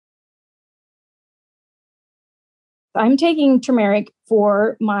I'm taking turmeric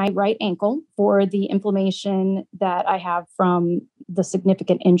for my right ankle for the inflammation that I have from the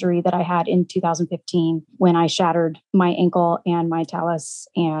significant injury that I had in 2015 when I shattered my ankle and my talus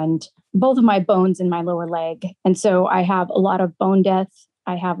and both of my bones in my lower leg. And so I have a lot of bone death.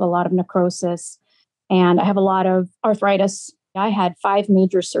 I have a lot of necrosis and I have a lot of arthritis. I had 5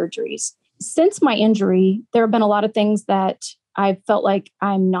 major surgeries. Since my injury, there have been a lot of things that I felt like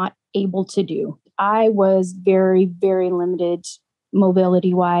I'm not able to do. I was very, very limited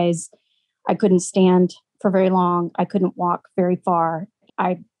mobility wise. I couldn't stand for very long. I couldn't walk very far.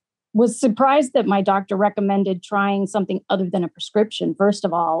 I was surprised that my doctor recommended trying something other than a prescription, first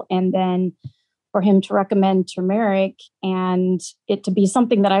of all, and then for him to recommend turmeric and it to be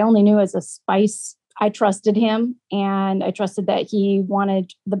something that I only knew as a spice. I trusted him and I trusted that he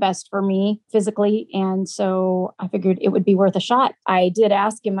wanted the best for me physically. And so I figured it would be worth a shot. I did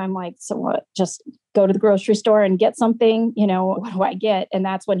ask him, I'm like, so what? Just go to the grocery store and get something, what do I get? And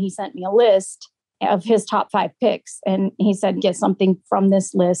that's when he sent me a list of his top 5 picks. And he said, get something from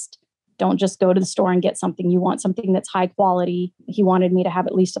this list. Don't just go to the store and get something. You want something that's high quality. He wanted me to have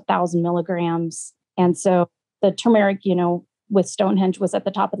at least 1,000 milligrams. And so the turmeric, with Stonehenge was at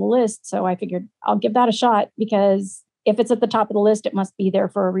the top of the list. So I figured I'll give that a shot because if it's at the top of the list, it must be there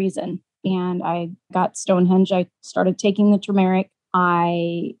for a reason. And I got Stonehenge. I started taking the turmeric.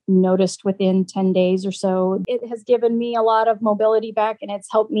 I noticed within 10 days or so, it has given me a lot of mobility back and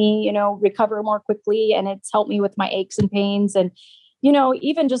it's helped me, recover more quickly. And it's helped me with my aches and pains. And,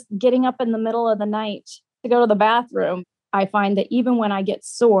 even just getting up in the middle of the night to go to the bathroom, I find that even when I get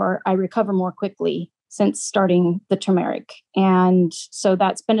sore, I recover more quickly since starting the turmeric. And so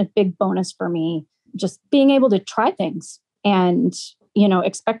that's been a big bonus for me, just being able to try things and,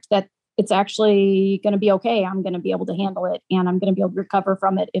 expect that it's actually going to be okay. I'm going to be able to handle it and I'm going to be able to recover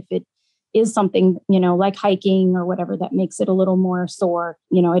from it if it is something, like hiking or whatever that makes it a little more sore.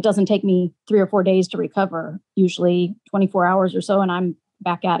 It doesn't take me 3 or 4 days to recover, usually 24 hours or so, and I'm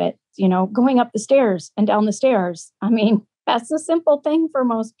back at it, going up the stairs and down the stairs. I mean, that's a simple thing for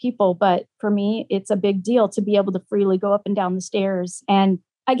most people, but for me, it's a big deal to be able to freely go up and down the stairs. And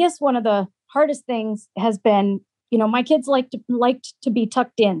I guess one of the hardest things has been, my kids liked to be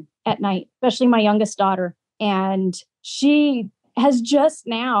tucked in at night, especially my youngest daughter. And she has just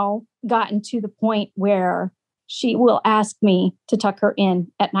now gotten to the point where she will ask me to tuck her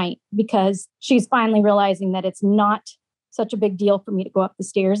in at night because she's finally realizing that it's not such a big deal for me to go up the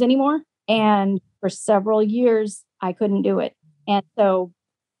stairs anymore. And for several years, I couldn't do it. And so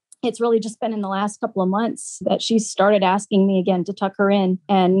it's really just been in the last couple of months that she started asking me again to tuck her in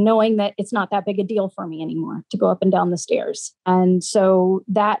and knowing that it's not that big a deal for me anymore to go up and down the stairs. And so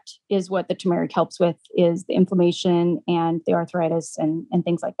that is what the turmeric helps with is the inflammation and the arthritis and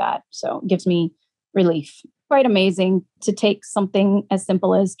things like that. So it gives me relief. Quite amazing to take something as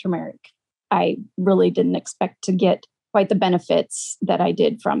simple as turmeric. I really didn't expect to get quite the benefits that I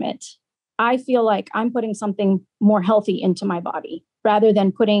did from it. I feel like I'm putting something more healthy into my body rather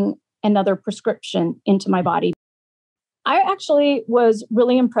than putting another prescription into my body. I actually was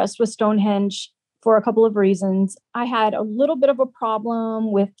really impressed with Stonehenge for a couple of reasons. I had a little bit of a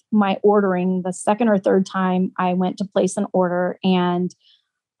problem with my ordering the second or third time I went to place an order, and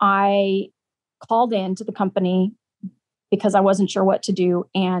I called in to the company because I wasn't sure what to do.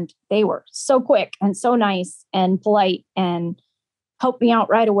 And they were so quick and so nice and polite and helped me out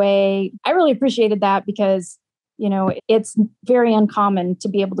right away. I really appreciated that because, it's very uncommon to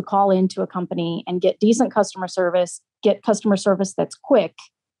be able to call into a company and get decent customer service, get customer service that's quick,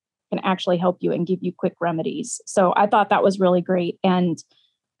 can actually help you and give you quick remedies. So I thought that was really great. And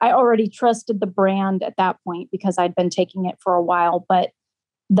I already trusted the brand at that point because I'd been taking it for a while, but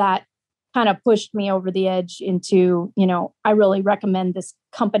that kind of pushed me over the edge into, I really recommend this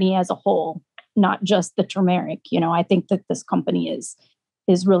company as a whole, not just the turmeric. I think that this company is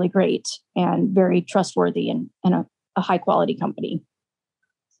really great and very trustworthy and a high quality company.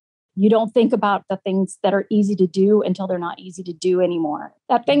 You don't think about the things that are easy to do until they're not easy to do anymore.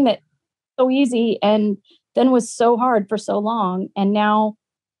 That thing that's so easy and then was so hard for so long, and now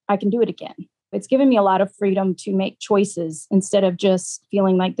I can do it again. It's given me a lot of freedom to make choices instead of just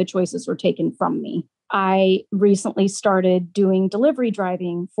feeling like the choices were taken from me. I recently started doing delivery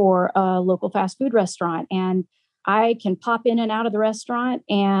driving for a local fast food restaurant, and I can pop in and out of the restaurant.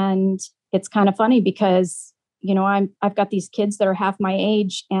 And it's kind of funny because, I've got these kids that are half my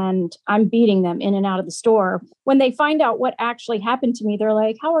age and I'm beating them in and out of the store. When they find out what actually happened to me, they're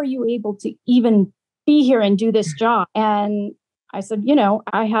like, how are you able to even be here and do this job? And I said,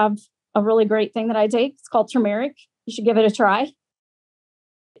 I have a really great thing that I take. It's called turmeric. You should give it a try.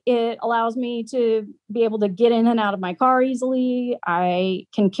 It allows me to be able to get in and out of my car easily. I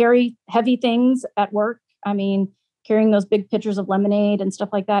can carry heavy things at work. I mean, carrying those big pitchers of lemonade and stuff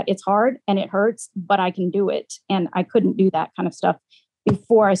like that, it's hard and it hurts, but I can do it. And I couldn't do that kind of stuff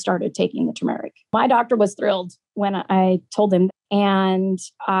before I started taking the turmeric. My doctor was thrilled when I told him, and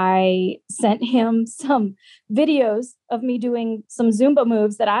I sent him some videos of me doing some Zumba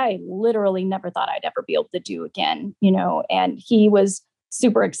moves that I literally never thought I'd ever be able to do again, and he was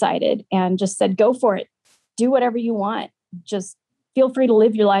super excited and just said, go for it. Do whatever you want. Just feel free to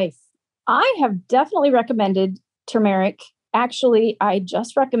live your life. I have definitely recommended turmeric. Actually, I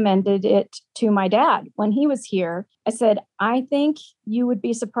just recommended it to my dad when he was here. I said, I think you would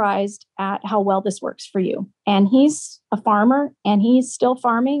be surprised at how well this works for you. And he's a farmer and he's still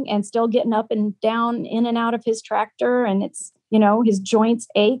farming and still getting up and down in and out of his tractor. And it's, his joints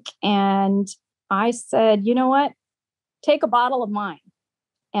ache. And I said, you know what? Take a bottle of mine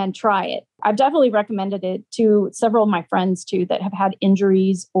and try it. I've definitely recommended it to several of my friends too that have had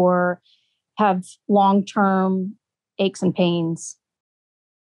injuries or have long-term aches and pains.